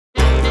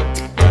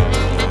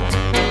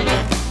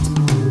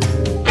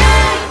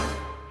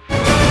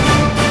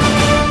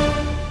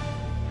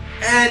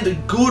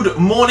and good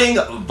morning,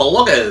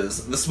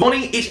 vloggers. This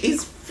morning it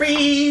is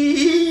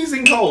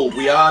freezing cold.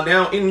 We are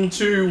now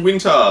into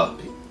winter.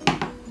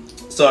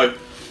 So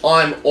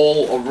I'm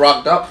all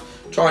rugged up,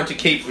 trying to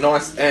keep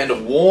nice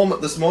and warm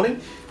this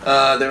morning.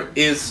 There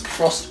is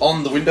frost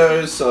on the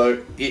windows,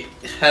 so it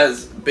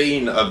has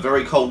been a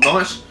very cold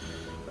night.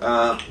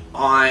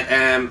 I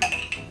am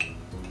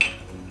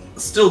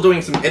still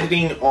doing some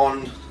editing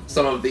on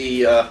some of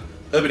the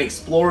Urban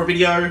Explorer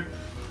video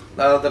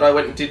that I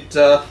went and did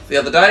the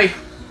other day.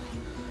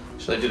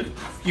 Actually, I did a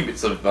few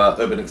bits of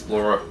Urban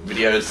Explorer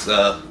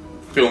videos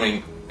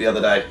filming the other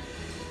day.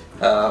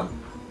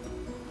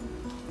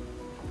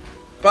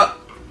 But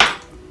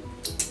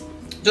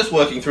just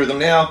working through them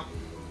now,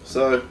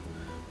 so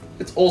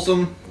it's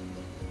awesome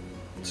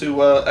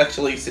to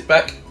actually sit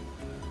back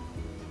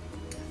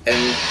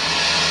and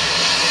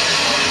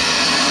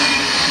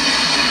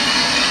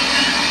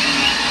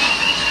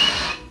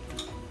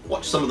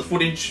watch some of the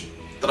footage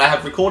that I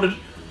have recorded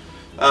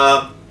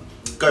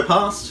go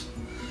past.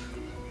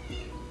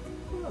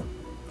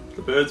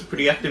 The birds are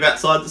pretty active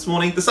outside this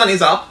morning. The sun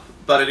is up,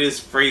 but it is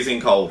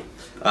freezing cold.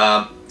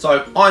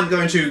 So I'm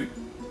going to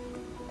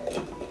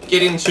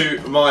get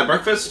into my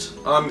breakfast.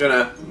 I'm going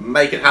to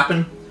make it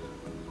happen.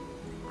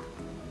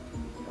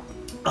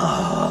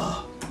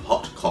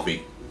 Hot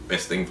coffee,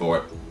 best thing for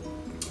it.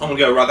 I'm going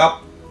to go rug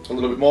up a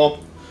little bit more.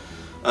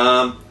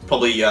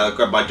 Probably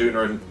grab my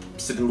doona and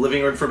sit in the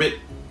living room for a bit.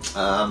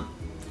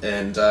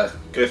 And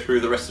go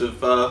through the rest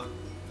of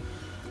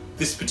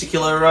this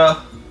particular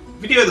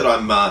video that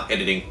I'm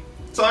editing.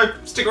 So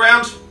stick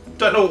around.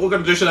 Don't know what we're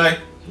going to do today.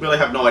 Really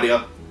have no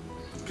idea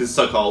because it's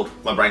so cold.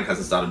 My brain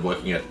hasn't started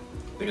working yet.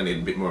 I think I need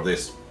a bit more of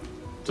this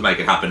to make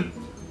it happen.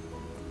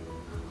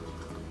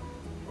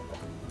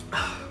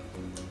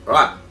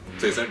 Alright,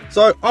 see you soon.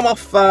 So I'm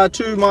off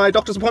to my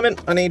doctor's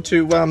appointment. I need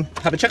to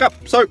have a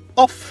checkup. So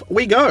off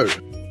we go.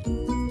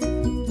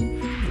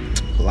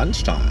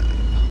 Lunchtime.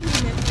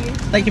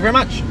 Thank you very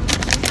much.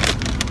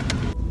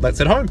 Let's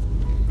head home.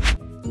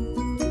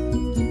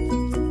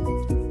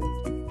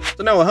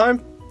 So now we're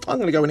home. I'm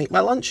going to go and eat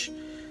my lunch.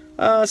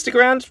 Stick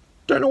around.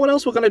 Don't know what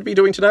else we're going to be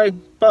doing today,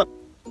 but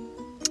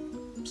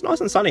it's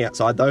nice and sunny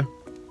outside though.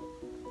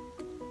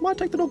 Might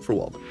take the dog for a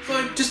walk.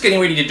 So just getting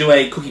ready to do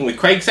a Cooking with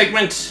Craig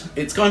segment.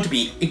 It's going to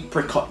be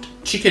apricot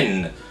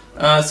chicken.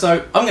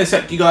 So I'm going to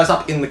set you guys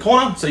up in the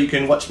corner so you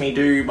can watch me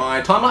do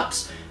my time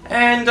lapse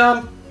and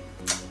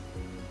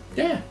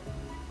yeah,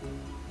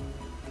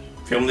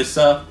 film this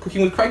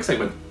Cooking with Craig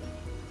segment.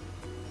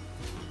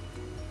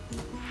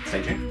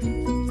 Stay tuned.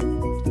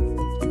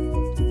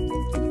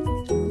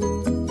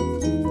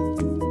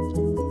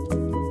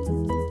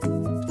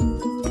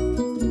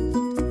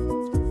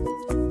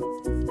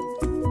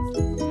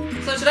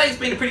 So today's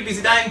been a pretty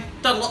busy day.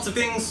 Done lots of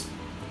things,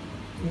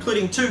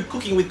 including 2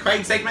 Cooking with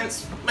Craig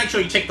segments. Make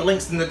sure you check the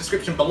links in the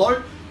description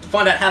below to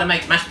find out how to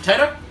make mashed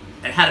potato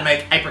and how to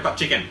make apricot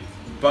chicken.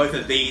 Both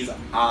of these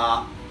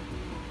are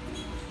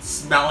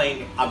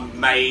smelling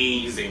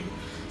amazing.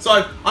 So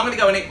I'm going to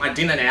go and eat my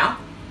dinner now.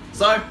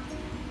 So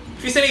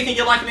if you see anything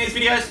you like in these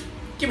videos,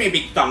 give me a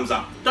big thumbs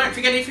up. Don't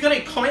forget, if you've got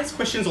any comments,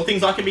 questions or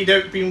things I can be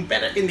doing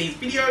better in these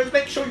videos,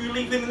 make sure you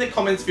leave them in the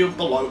comments field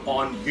below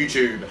on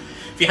YouTube.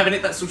 If you haven't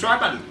hit that subscribe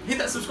button, hit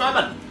that subscribe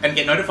button and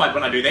get notified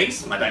when I do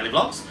these, my daily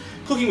vlogs,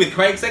 Cooking with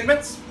Craig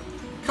segments,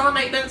 car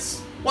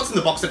maintenance, what's in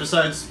the box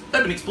episodes,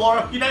 Urban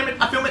Explorer, you name it,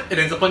 I film it, it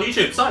ends up on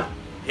YouTube. So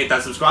hit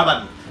that subscribe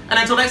button. And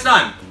until next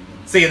time,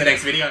 see you in the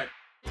next video.